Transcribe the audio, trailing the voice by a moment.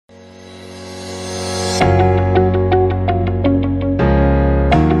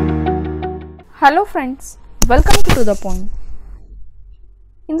Hello friends, welcome to the point.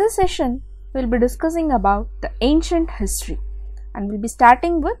 In this session, we'll be discussing about the ancient history and we'll be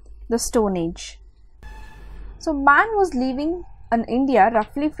starting with the Stone Age. So man was living in India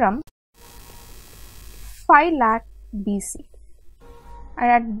roughly from 5 lakh BC,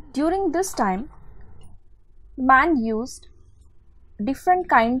 and during this time man used different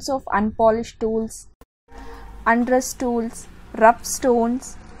kinds of unpolished tools, undressed tools, rough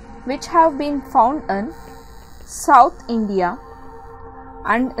stones which have been found in South India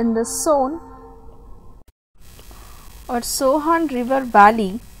and in the Son or Sohan River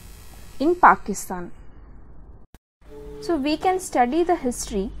Valley in Pakistan. So we can study the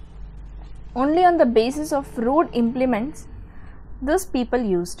history only on the basis of rude implements these people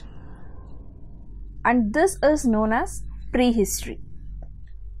used, and this is known as prehistory.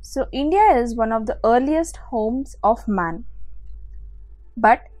 So India is one of the earliest homes of man,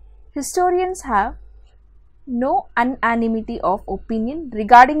 but historians have no unanimity of opinion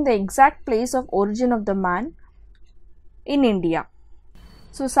regarding the exact place of origin of the man in India.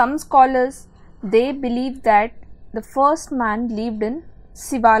 So some scholars, they believe that the first man lived in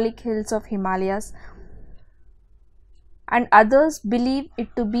Sivalik hills of Himalayas, and others believe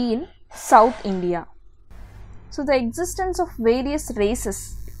it to be in South India. So the existence of various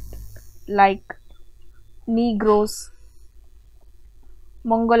races like Negroes,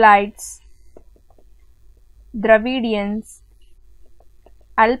 Mongolites, Dravidians,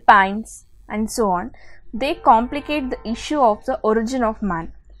 Alpines and so on, they complicate the issue of the origin of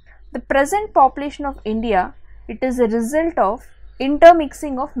man. The present population of India, it is a result of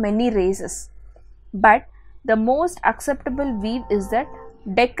intermixing of many races, but the most acceptable view is that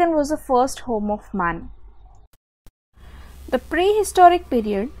Deccan was the first home of man. The prehistoric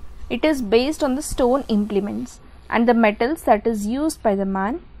period, it is based on the stone implements and the metals that is used by the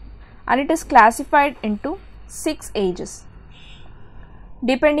man, and it is classified into 6 ages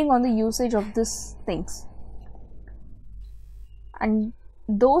depending on the usage of these things, and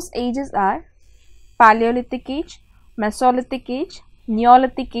those ages are Paleolithic age, Mesolithic age,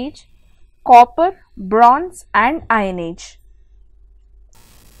 Neolithic age, Copper, Bronze and Iron age.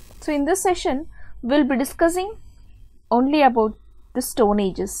 So in this session we will be discussing only about the stone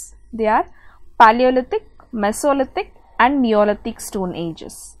ages. They are Paleolithic, Mesolithic and Neolithic stone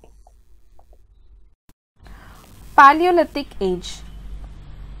ages. Paleolithic age.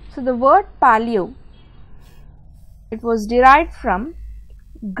 So the word paleo, it was derived from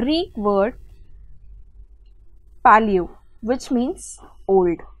Greek word paleo, which means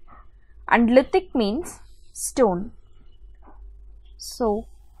old, and lithic means stone. So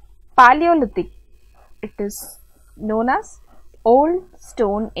Paleolithic, it is known as Old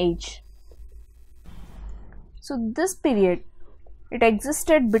Stone Age. So this period, it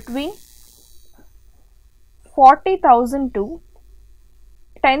existed between 40,000 to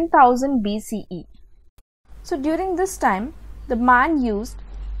 10,000 BCE. So during this time, the man used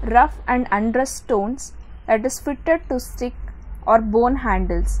rough and undressed stones that is fitted to stick or bone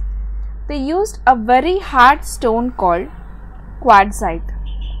handles. They used a very hard stone called quartzite,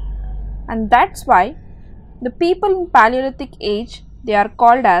 and that's why the people in Paleolithic age, they are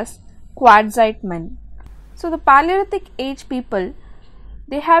called as quartzite men. So the Paleolithic age people,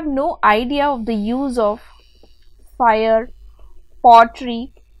 they have no idea of the use of fire,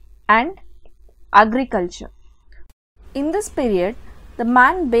 pottery and agriculture. In this period, the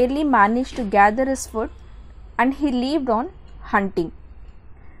man barely managed to gather his food and he lived on hunting.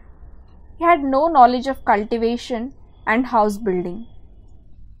 He had no knowledge of cultivation and house building,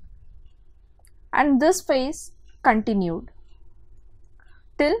 and this phase continued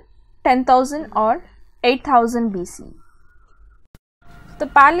till 10,000 or 8,000 BC. The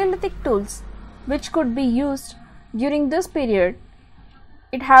Paleolithic tools which could be used during this period,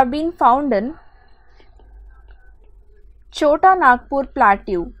 it have been found in Chota Nagpur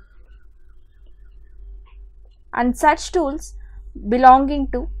Plateau, and such tools belonging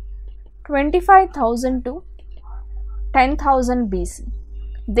to 25,000 to 10,000 BC.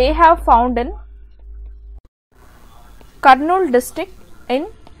 They have found in Kurnool district in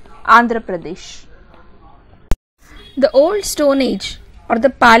Andhra Pradesh. The Old Stone Age or the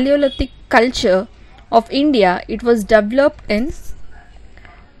Paleolithic culture of India, it was developed in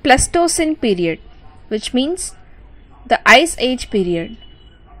Pleistocene period, which means the Ice Age period,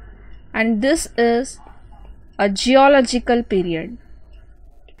 and this is a geological period.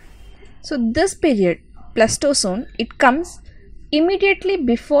 So this period, Pleistocene, it comes immediately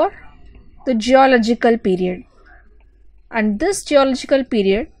before the geological period, and this geological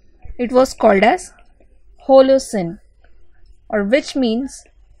period, it was called as Holocene, or which means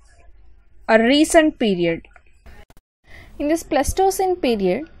a recent period. In this Pleistocene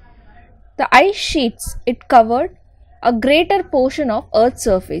period, the ice sheets it covered a greater portion of Earth's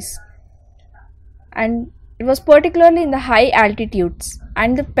surface, and it was particularly in the high altitudes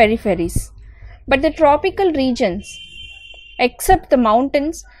and the peripheries. But the tropical regions, except the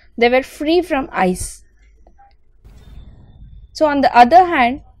mountains, they were free from ice. So on the other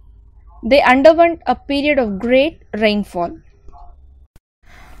hand, they underwent a period of great rainfall.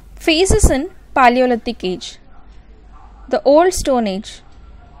 Phases in Paleolithic Age. The Old Stone Age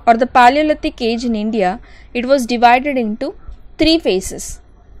or the Paleolithic Age in India, it was divided into 3 phases.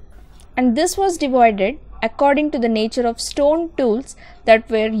 And this was divided according to the nature of stone tools that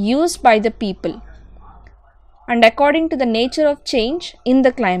were used by the people and according to the nature of change in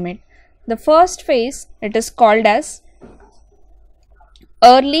the climate. The first phase, it is called as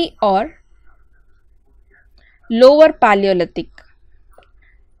early or lower Paleolithic,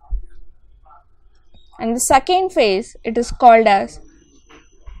 and the second phase, it is called as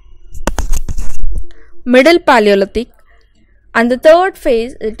middle Paleolithic, and the third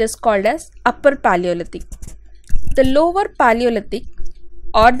phase, it is called as upper Paleolithic. The lower Paleolithic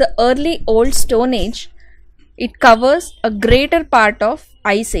or the early Old Stone Age, it covers a greater part of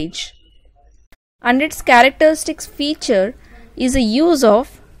Ice Age, and its characteristic feature is a use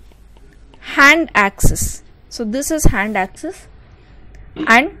of hand axes. So this is hand axes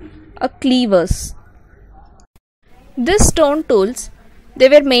and a cleavers. These stone tools, they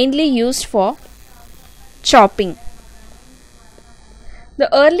were mainly used for chopping.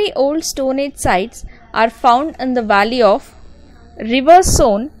 The early Old Stone Age sites are found in the valley of River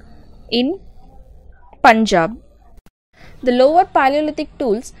Sone in Punjab. The lower Paleolithic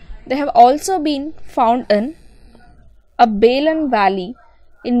tools, they have also been found in a Balan Valley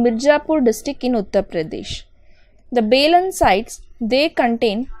in Mirzapur district in Uttar Pradesh. The Balan sites, they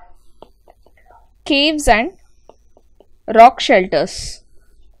contain caves and rock shelters,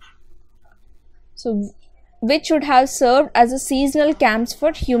 so which should have served as a seasonal camps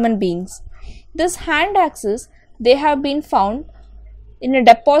for human beings. These hand axes, they have been found in a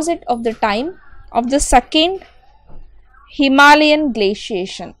deposit of the time of the second Himalayan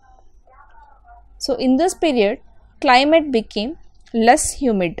glaciation. So in this period, climate became less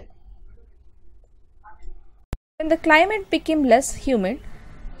humid. When the climate became less humid,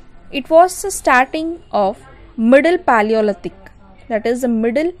 it was the starting of Middle Paleolithic, that is the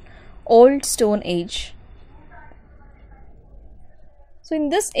Middle Old Stone Age. So in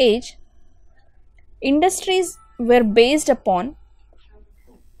this age, industries were based upon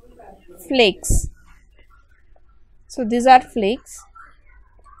flakes. So these are flakes.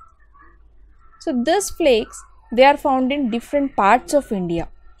 So these flakes, they are found in different parts of India,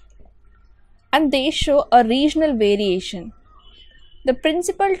 and they show a regional variation. The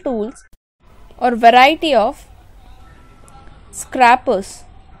principal tools or variety of scrapers,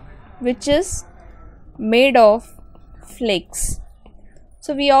 which is made of flakes.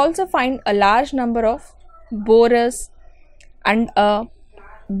 So we also find a large number of borers and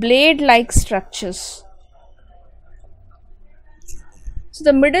blade-like structures. So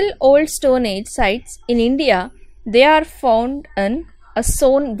the Middle Old Stone Age sites in India, they are found in a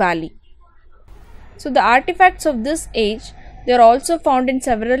Sone Valley. So the artifacts of this age, they are also found in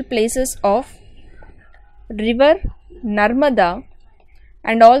several places of river Narmada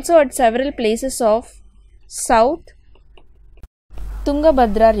and also at several places of South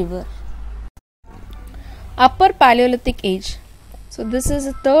Tungabhadra river. Upper Paleolithic Age. So this is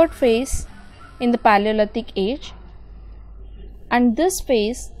the third phase in the Paleolithic Age, and this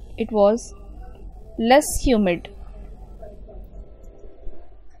phase, it was less humid.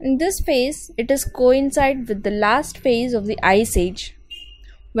 In this phase, it is coincide with the last phase of the Ice Age,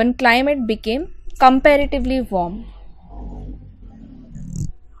 when climate became comparatively warm.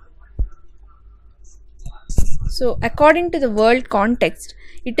 So according to the world context,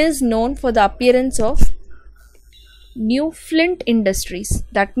 it is known for the appearance of new flint industries,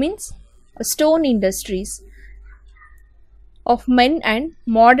 that means stone industries of men and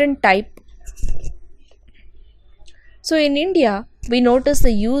modern type. So in India, we notice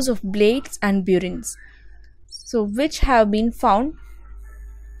the use of blades and burins, so which have been found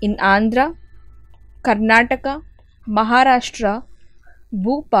in Andhra, Karnataka, Maharashtra,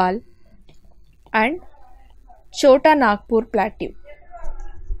 Bhopal and Chota Nagpur plateau.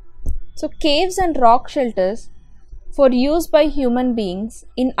 So caves and rock shelters for use by human beings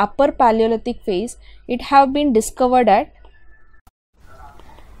in upper Paleolithic phase, it have been discovered at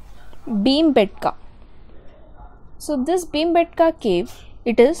Bhimbetka. So this Bhimbetka cave,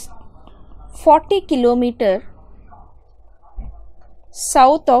 it is 40 km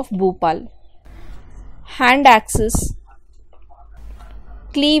south of Bhopal. Hand axes,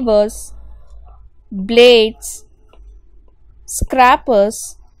 cleavers, blades,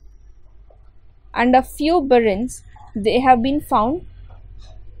 scrapers and a few burins, they have been found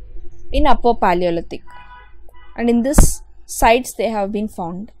in Upper Paleolithic, and in this sites they have been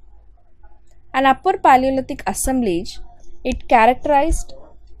found. An Upper Paleolithic assemblage, it characterized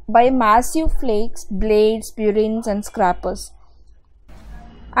by massive flakes, blades, burins and scrapers,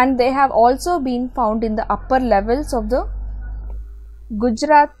 and they have also been found in the upper levels of the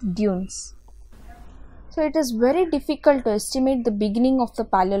Gujarat dunes. So it is very difficult to estimate the beginning of the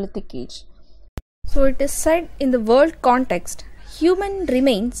Paleolithic age. So it is said in the world context, human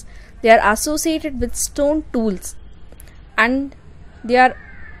remains, they are associated with stone tools and they are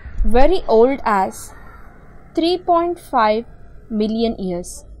very old as 3.5 million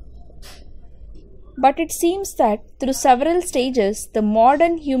years. But it seems that through several stages, the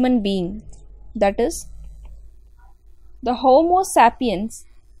modern human being, that is, the Homo sapiens,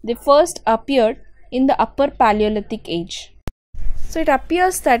 they first appeared in the Upper Paleolithic age. So it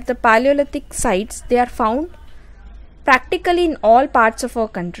appears that the Paleolithic sites, they are found practically in all parts of our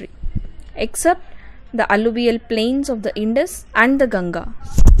country, except the alluvial plains of the Indus and the Ganga.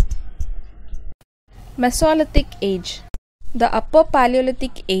 Mesolithic age. The Upper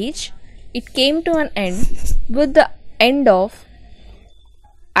Paleolithic age, it came to an end with the end of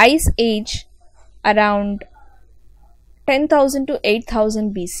Ice Age around 10,000 to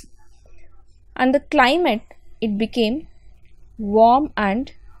 8,000 BC, and the climate, it became warm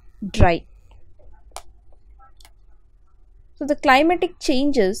and dry. So the climatic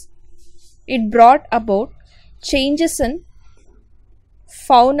changes, it brought about changes in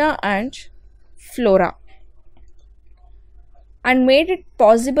fauna and flora and made it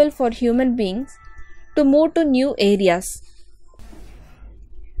possible for human beings to move to new areas.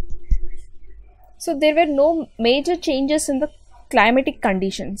 So there were no major changes in the climatic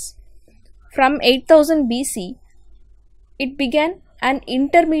conditions. From 8000 BC, it began an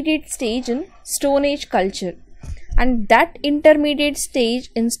intermediate stage in Stone Age culture, and that intermediate stage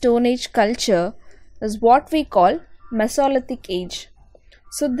in Stone Age culture is what we call Mesolithic age.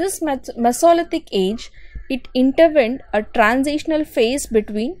 So this Mesolithic age, it intervened a transitional phase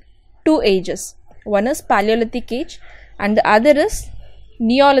between two ages. One is Paleolithic age and the other is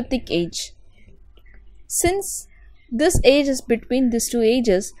Neolithic age. Since this age is between these two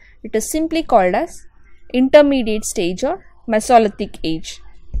ages, it is simply called as intermediate stage or Mesolithic age.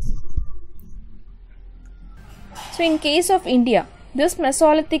 So in case of India, this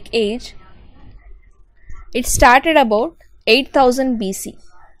Mesolithic age, it started about 8000 BC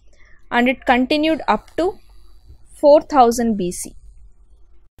and it continued up to 4000 BC.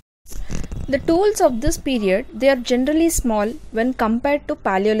 The tools of this period, they are generally small when compared to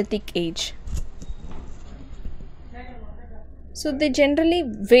Paleolithic age. So they generally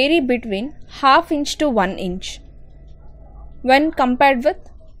vary between ½ inch to 1 inch when compared with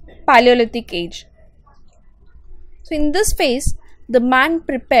Paleolithic age. So in this phase, the man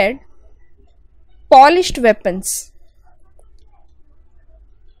prepared polished weapons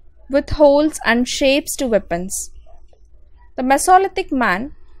with holes and shapes to weapons. The Mesolithic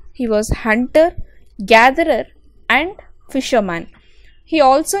man, he was hunter, gatherer and fisherman. He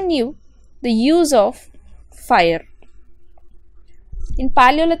also knew the use of fire. In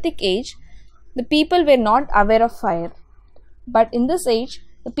Paleolithic age, the people were not aware of fire, but in this age,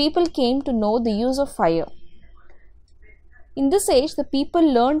 the people came to know the use of fire. In this age, the people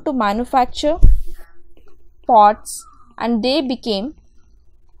learned to manufacture pots and they became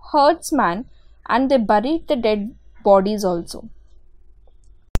herdsmen and they buried the dead bodies also.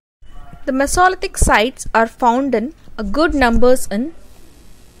 The Mesolithic sites are found in a good numbers in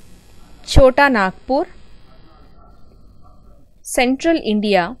Chota Nagpur, central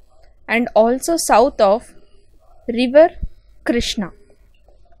India and also south of river Krishna.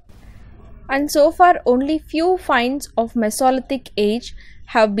 And so far only few finds of Mesolithic age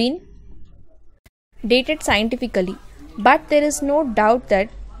have been dated scientifically, but there is no doubt that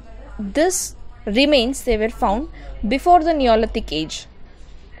this remains they were found before the Neolithic age.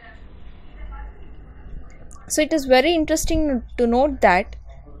 So it is very interesting to note that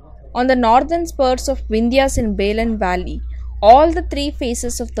on the northern spurs of Vindhyas in Balan Valley, all the three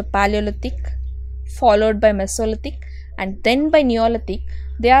phases of the Paleolithic, followed by Mesolithic and then by Neolithic,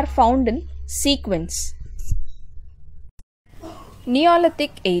 they are found in sequence.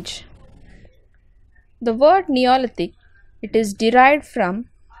 Neolithic age. The word Neolithic, it is derived from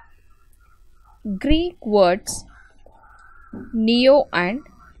Greek words neo and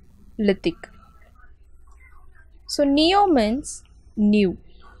lithic. So Neo means new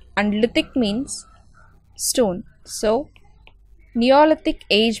and Lithic means stone. So Neolithic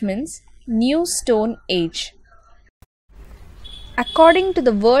age means new stone age. According to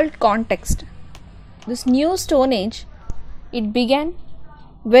the world context, this new stone age, it began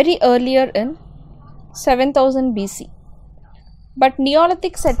very earlier in 7000 BC. But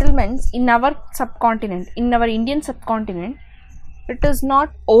Neolithic settlements in our subcontinent, in our Indian subcontinent, it is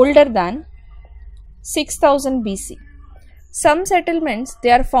not older than 6000 BC. Some settlements,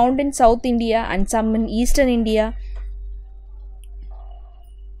 they are found in South India and some in Eastern India,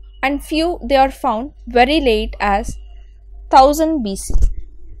 and few they are found very late as 1000 BC.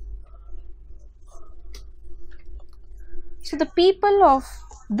 So the people of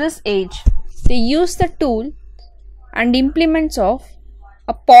this age, they use the tool and implements of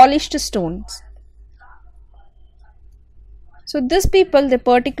a polished stones. So these people, they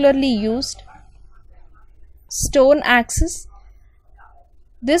particularly used stone axes.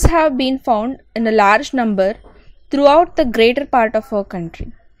 These have been found in a large number throughout the greater part of our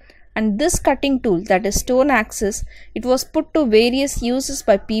country. And this cutting tool, that is stone axes, it was put to various uses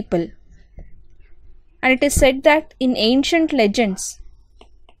by people. And it is said that in ancient legends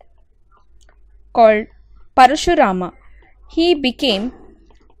called Parashurama, he became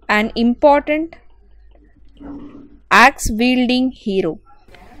an important axe wielding hero.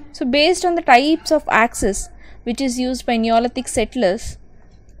 So based on the types of axes which is used by Neolithic settlers,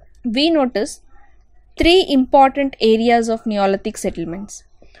 we notice three important areas of Neolithic settlements.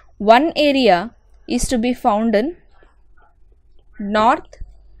 One area is to be found in north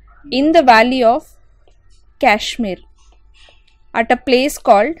in the valley of Kashmir at a place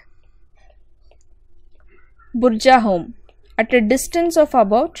called Burjahom at a distance of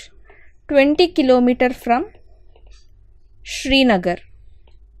about 20 km from Srinagar.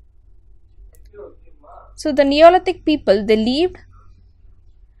 So the Neolithic people, they lived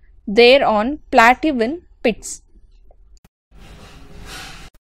there on plateau in pits.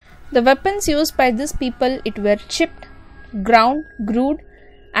 The weapons used by these people, it were chipped, ground, grewed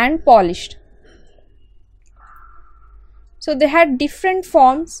and polished. So they had different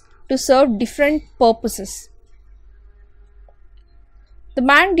forms to serve different purposes. The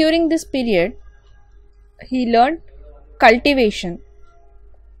man during this period, he learned cultivation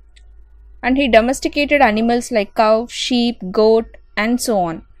and he domesticated animals like cow, sheep, goat and so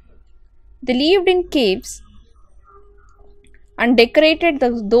on. They lived in caves and decorated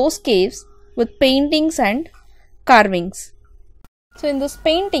those caves with paintings and carvings. So in those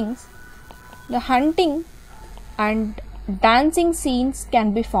paintings, the hunting and dancing scenes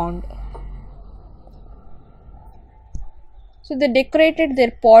can be found. So they decorated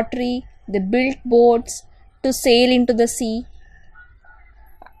their pottery, they built boats to sail into the sea.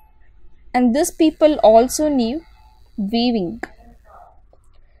 And these people also knew weaving.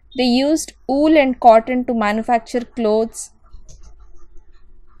 They used wool and cotton to manufacture clothes.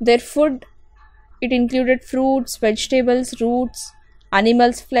 Their food, it included fruits, vegetables, roots,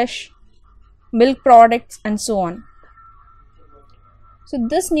 animals' flesh, milk products and so on. So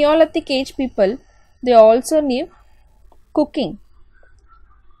this Neolithic age people, they also knew cooking.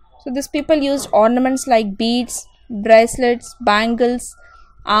 So these people used ornaments like beads, bracelets, bangles,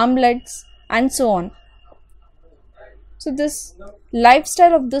 armlets and so on. So this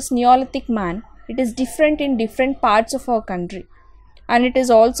lifestyle of this Neolithic man, it is different in different parts of our country. And it is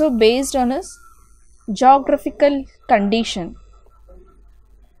also based on his geographical condition.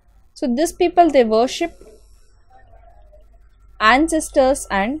 So these people, they worship ancestors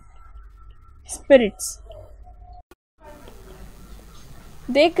and spirits.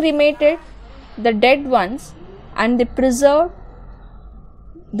 They cremated the dead ones and they preserved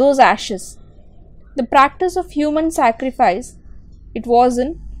those ashes. The practice of human sacrifice, it was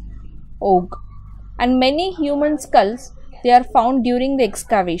in vogue, and many human skulls, they are found during the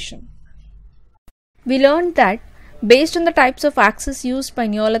excavation. We learned that based on the types of axes used by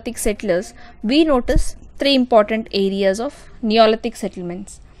Neolithic settlers, we notice three important areas of Neolithic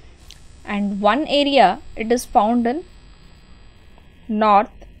settlements. And one area, it is found in north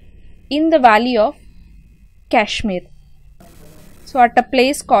in the valley of Kashmir. So at a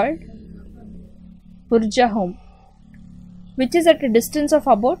place called Burjahom, which is at a distance of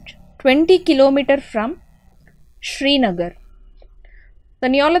about 20 km from Srinagar. The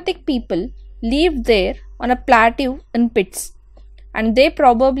Neolithic people lived there on a plateau in pits, and they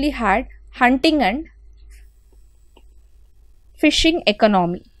probably had hunting and fishing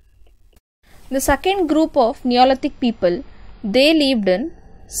economy. The second group of Neolithic people, they lived in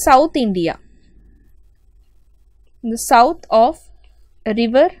South India, in the south of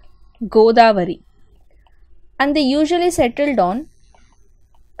river Godavari, and they usually settled on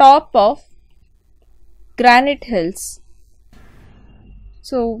top of granite hills.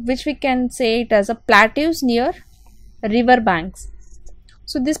 So which we can say it as a plateaus near river banks.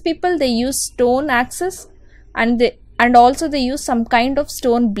 So these people, they use stone axes and also they use some kind of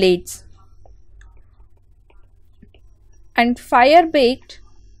stone blades. And fire baked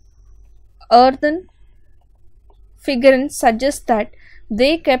earthen figurines suggest that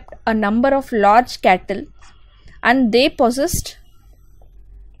they kept a number of large cattle and they possessed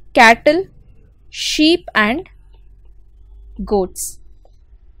cattle, sheep and goats.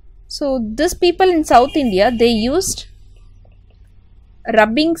 So these people in South India, they used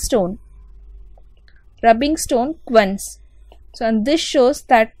rubbing stone querns. So and this shows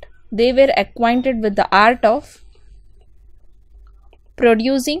that they were acquainted with the art of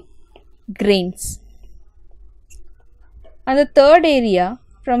producing grains. And the third area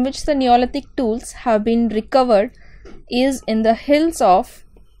from which the Neolithic tools have been recovered is in the hills of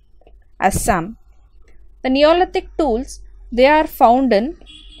Assam. The Neolithic tools, they are found in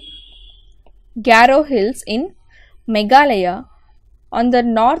Garo Hills in Meghalaya on the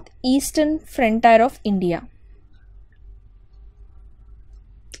northeastern frontier of India.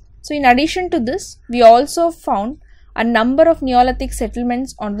 So in addition to this, we also found a number of Neolithic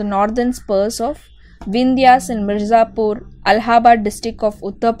settlements on the northern spurs of Vindhyas in Mirzapur, Allahabad district of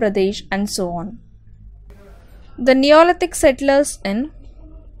Uttar Pradesh and so on. The Neolithic settlers in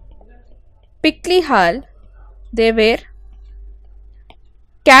Piklihal, they were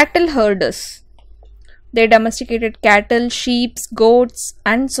cattle herders. They domesticated cattle, sheep, goats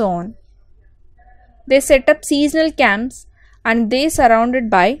and so on. They set up seasonal camps and they surrounded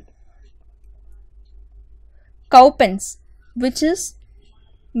by cow pens, which is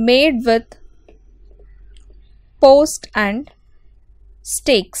made with post and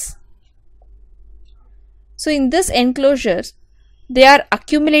stakes. So in this enclosures, they are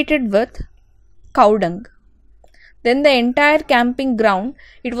accumulated with cow dung. Then the entire camping ground,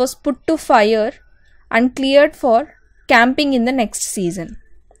 it was put to fire and cleared for camping in the next season.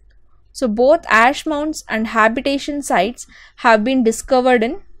 So both ash mounds and habitation sites have been discovered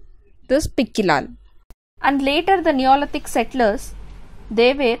in this Piklihal. And later the Neolithic settlers,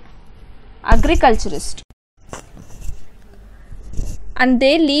 they were agriculturists. And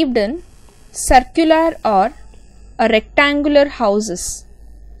they lived in circular or rectangular houses.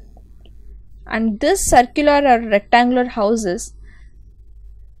 And this circular or rectangular houses,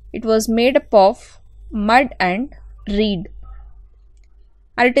 it was made up of mud and reed.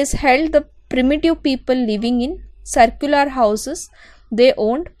 And it is held the primitive people living in circular houses, they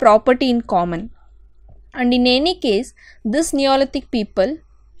owned property in common. And in any case, this Neolithic people,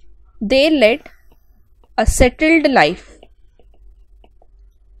 they led a settled life.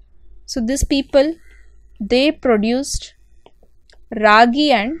 So these people, they produced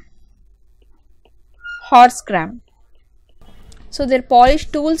ragi and horse gram. So their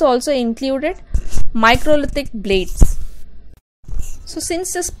polished tools also included microlithic blades. So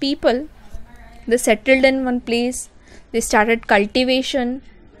since these people, they settled in one place, they started cultivation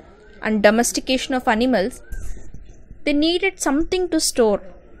and domestication of animals, they needed something to store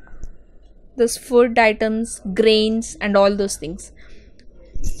those food items, grains and all those things.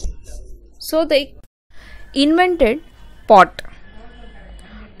 So they invented pot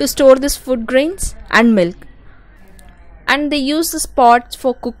to store this food grains and milk. And they use this pots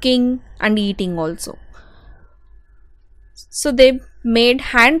for cooking and eating also. So they made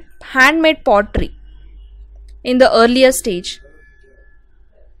handmade pottery in the earlier stage.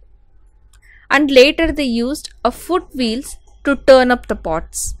 And later they used a foot wheels to turn up the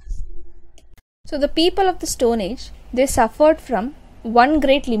pots. So the people of the Stone Age, they suffered from one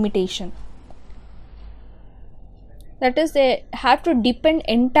great limitation. That is, they have to depend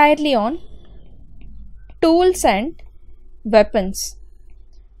entirely on tools and weapons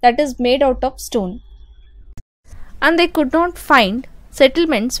that is made out of stone. And they could not find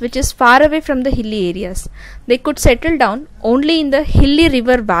settlements which is far away from the hilly areas. They could settle down only in the hilly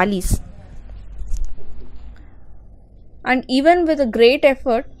river valleys. And even with a great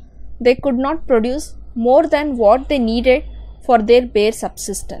effort, they could not produce more than what they needed for their bare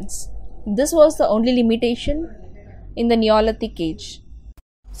subsistence. This was the only limitation in the Neolithic age.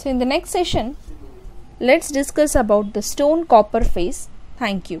 So in the next session, let's discuss about the stone copper phase.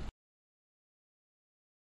 Thank you.